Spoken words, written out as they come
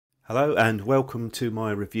Hello and welcome to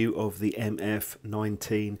my review of the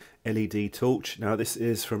MF19 LED torch. Now this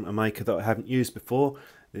is from a maker that I haven't used before.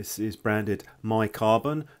 This is branded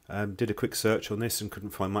MYCARBON. Did a quick search on this and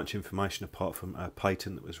couldn't find much information apart from a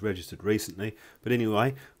patent that was registered recently. But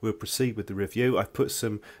anyway, we'll proceed with the review. I've put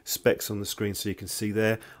some specs on the screen so you can see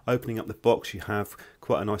there. Opening up the box, you have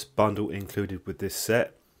quite a nice bundle included with this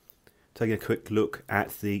set. Taking a quick look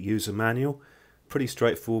at the user manual. Pretty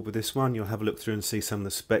straightforward with this one. You'll have a look through and see some of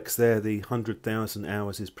the specs there. The 100,000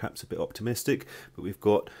 hours is perhaps a bit optimistic, but we've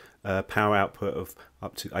got power output of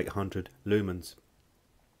up to 800 lumens.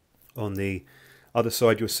 On the other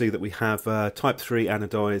side, you'll see that we have type 3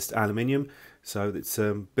 anodized aluminium, so its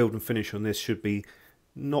build and finish on this should be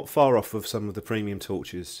not far off of some of the premium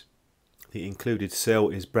torches. The included cell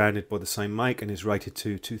is branded by the same make and is rated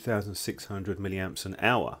to 2600 milliamps an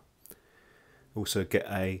hour. Also get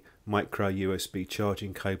a micro USB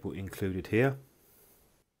charging cable included here,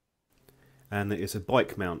 and there is a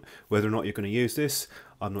bike mount. Whether or not you're going to use this,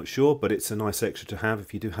 I'm not sure, but it's a nice extra to have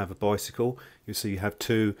if you do have a bicycle. You'll see you have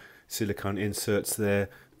two silicone inserts there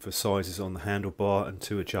for sizes on the handlebar and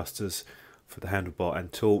two adjusters for the handlebar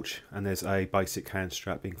and torch, and there's a basic hand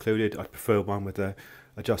strap included. I prefer one with a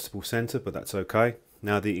adjustable center, but that's okay.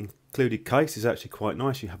 Now the included case is actually quite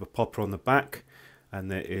nice. You have a popper on the back, and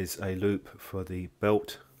there is a loop for the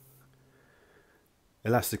belt,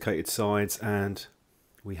 elasticated sides, and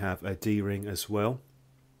we have a D-ring as well.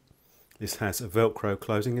 This has a velcro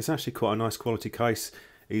closing. It's actually quite a nice quality case,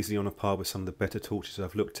 easily on a par with some of the better torches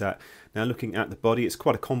I've looked at. Now looking at the body, it's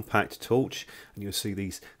quite a compact torch, and you'll see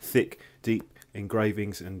these thick, deep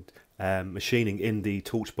engravings and machining in the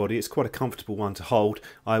torch body. It's quite a comfortable one to hold.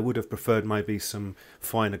 I would have preferred maybe some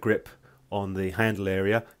finer grip on the handle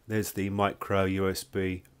area. There's the micro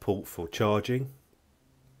USB port for charging.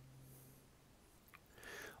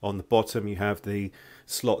 On the bottom you have the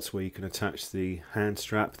slots where you can attach the hand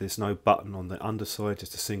strap. There's no button on the underside,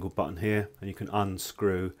 just a single button here, and you can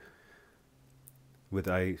unscrew with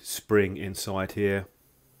a spring inside here.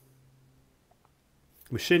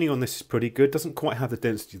 Machining on this is pretty good. Doesn't quite have the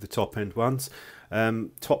density of the top end ones.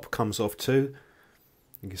 Top comes off too.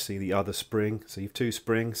 You can see the other spring, so you have two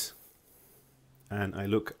springs. And a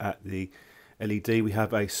look at the LED, we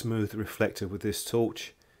have a smooth reflector with this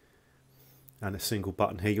torch and a single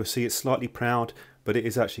button here. You'll see it's slightly proud, but it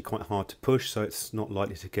is actually quite hard to push, so it's not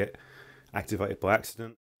likely to get activated by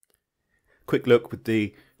accident. Quick look with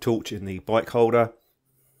the torch in the bike holder,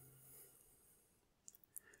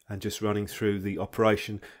 and just running through the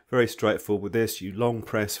operation. Very straightforward with this. You long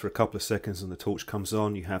press for a couple of seconds and the torch comes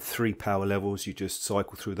on. You have 3 power levels, you just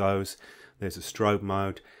cycle through those. There's a strobe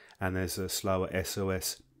mode and there's a slower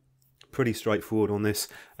SOS. Pretty straightforward on this.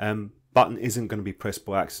 Button isn't going to be pressed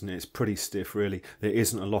by accident. It's pretty stiff really. There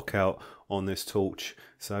isn't a lockout on this torch,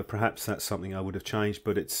 so perhaps that's something I would have changed,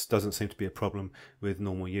 but it doesn't seem to be a problem with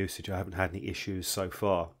normal usage. I haven't had any issues so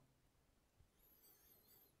far.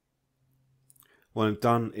 What I've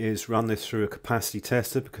done is run this through a capacity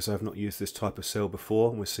tester because I've not used this type of cell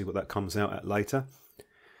before, and we'll see what that comes out at later.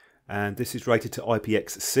 And this is rated to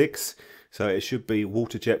IPX6, so it should be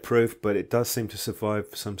water jet proof, but it does seem to survive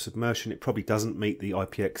some submersion. It probably doesn't meet the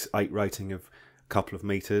IPX8 rating of a couple of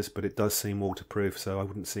meters, but it does seem waterproof, so I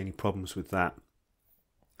wouldn't see any problems with that.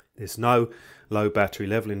 There's no low battery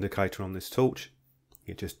level indicator on this torch.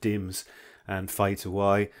 It just dims and fades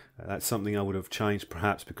away. That's something I would have changed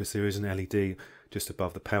perhaps because there is an LED just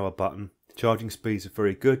above the power button. Charging speeds are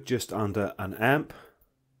very good, just under an amp.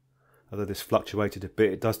 Although this fluctuated a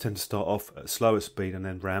bit, it does tend to start off at a slower speed and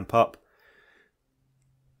then ramp up.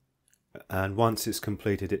 And once it's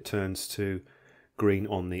completed, it turns to green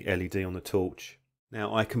on the LED on the torch.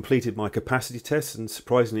 Now I completed my capacity test, and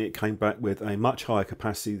surprisingly it came back with a much higher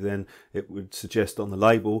capacity than it would suggest on the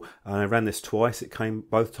label. And I ran this twice.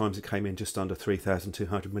 Both times it came in just under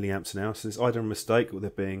 3,200 milliamps an hour. So it's either a mistake or they're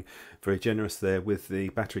being very generous there with the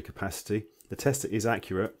battery capacity. The tester is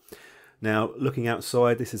accurate. Now looking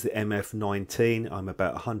outside, this is the MF19. I'm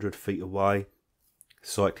about 100 feet away,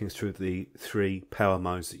 cycling through the 3 power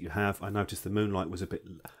modes that you have. I noticed the moonlight was a bit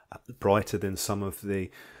brighter than some of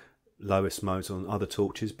the lowest modes on other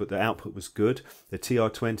torches, but the output was good. The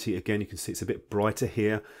TR20, again, you can see it's a bit brighter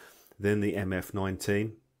here than the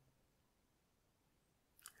MF19.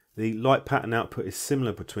 The light pattern output is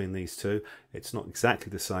similar between these two. It's not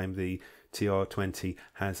exactly the same. The TR20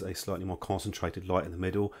 has a slightly more concentrated light in the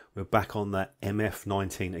middle. We're back on that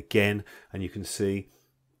MF19 again, and you can see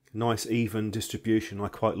nice even distribution. I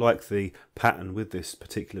quite like the pattern with this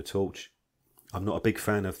particular torch. I'm not a big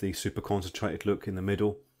fan of the super concentrated look in the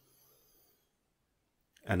middle.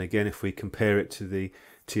 And again, if we compare it to the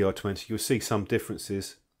TR20, you'll see some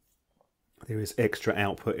differences. There is extra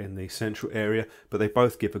output in the central area, but they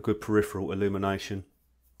both give a good peripheral illumination.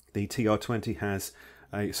 The TR20 has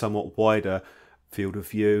a somewhat wider field of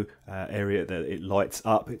view area that it lights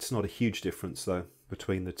up. It's not a huge difference though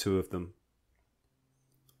between the two of them.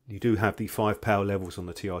 You do have the 5 power levels on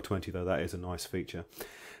the TR20 though, that is a nice feature.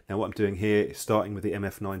 Now what I'm doing here is starting with the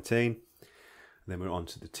MF19, and then we're on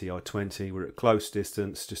to the TR20. We're at close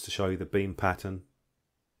distance just to show you the beam pattern.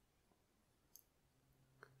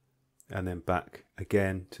 And then back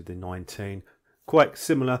again to the 19. Quite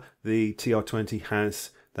similar, the TR20 has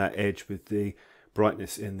that edge with the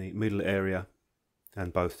brightness in the middle area,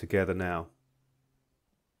 and both together now.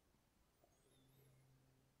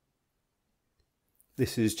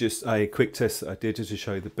 This is just a quick test that I did just to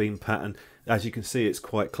show you the beam pattern. As you can see, it's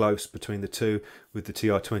quite close between the two, with the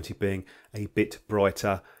TR20 being a bit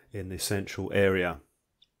brighter in the central area.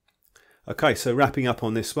 Okay, so wrapping up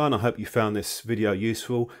on this one, I hope you found this video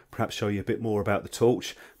useful, perhaps show you a bit more about the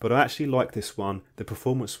torch, but I actually like this one. The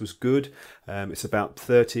performance was good. It's about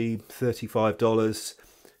 $35,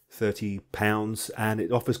 £30, and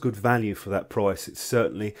it offers good value for that price. It's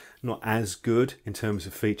certainly not as good in terms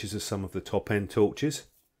of features as some of the top end torches,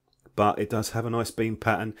 but it does have a nice beam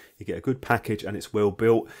pattern. You get a good package and it's well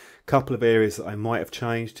built. Couple of areas that I might have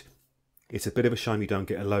changed. It's a bit of a shame you don't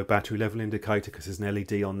get a low battery level indicator because there's an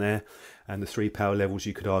LED on there, and the 3 power levels,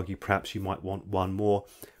 you could argue perhaps you might want one more,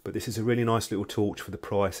 but this is a really nice little torch for the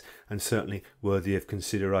price and certainly worthy of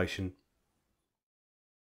consideration.